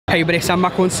Hey everybody, Sam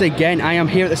back once again. I am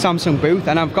here at the Samsung booth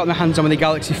and I've got my hands on with the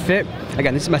Galaxy Fit.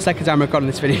 Again, this is my second time recording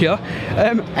this video.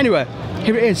 Anyway,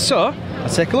 here it is. So,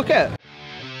 let's take a look at it.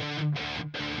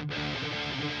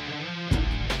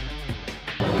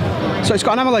 So it's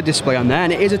got an AMOLED display on there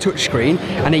and it is a touchscreen,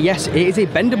 and yes, it is a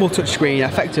bendable touchscreen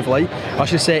effectively. I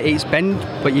should say it's bend,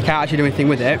 but you can't actually do anything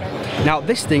with it. Now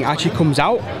this thing actually comes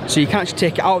out, so you can't actually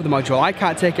take it out of the module. I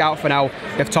can't take it out for now.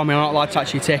 They've told me I'm not allowed to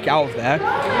actually take it out of there.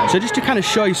 So just to kind of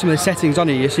show you some of the settings on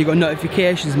here, so you've got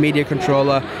notifications, media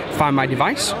controller, find my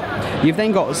device. You've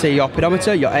then got, say, your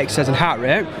pedometer, your exercise and heart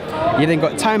rate. You've then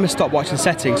got timer, stopwatch and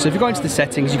settings. So if you go into the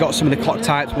settings, you've got some of the clock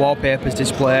types, wallpapers,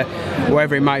 display,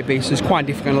 wherever it might be. So there's quite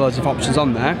different loads of options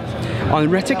on there. On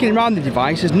taking around the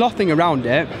device, there's nothing around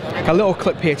it. Like a little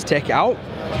clip here to take it out.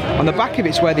 On the back of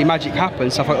it's where the magic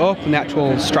happens. So if I open the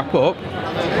actual strap up,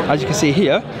 as you can see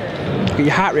here, you've got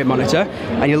your heart rate monitor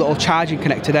and your little charging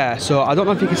connector there. So I don't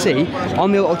know if you can see,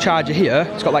 on the little charger here,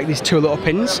 it's got like these two little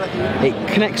pins. It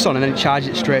connects on and then it charges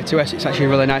it straight to it. So it's actually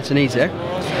really nice and easy.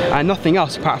 And nothing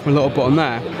else apart from a little button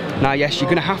there. Now yes, you're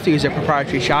going to have to use a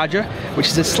proprietary charger, which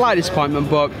is a slight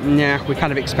disappointment, but yeah, we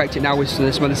kind of expect it now with some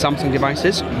of the Samsung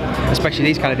devices, especially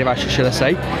these kind of devices, should I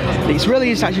say. It's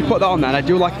really easy to actually put that on there, and I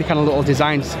do like the kind of little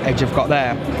design edge I've got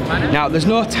there. Now there's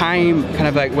no time kind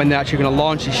of like when they're actually going to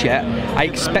launch this yet. I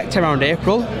expect around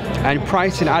April, and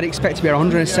pricing I'd expect to be around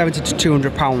 170 to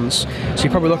 200 pounds. So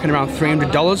you're probably looking around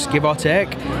 $300, give or take.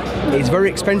 It's very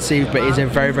expensive, but it's a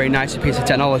very, very nice piece of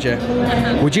technology.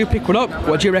 Would you pick one up?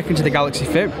 What do you reckon to the Galaxy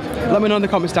Fit? Let me know in the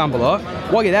comments down below.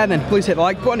 While you're there then, please hit the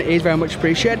like button, it is very much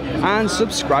appreciated, and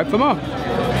subscribe for more.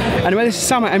 Anyway, this is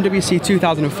Sam at MWC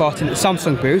 2014 at the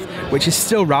Samsung booth, which is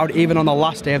still loud even on the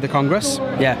last day of the Congress.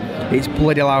 Yeah, it's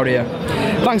bloody loud here.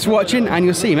 Thanks for watching, and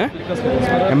you'll see me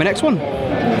in my next one.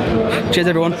 Cheers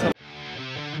everyone.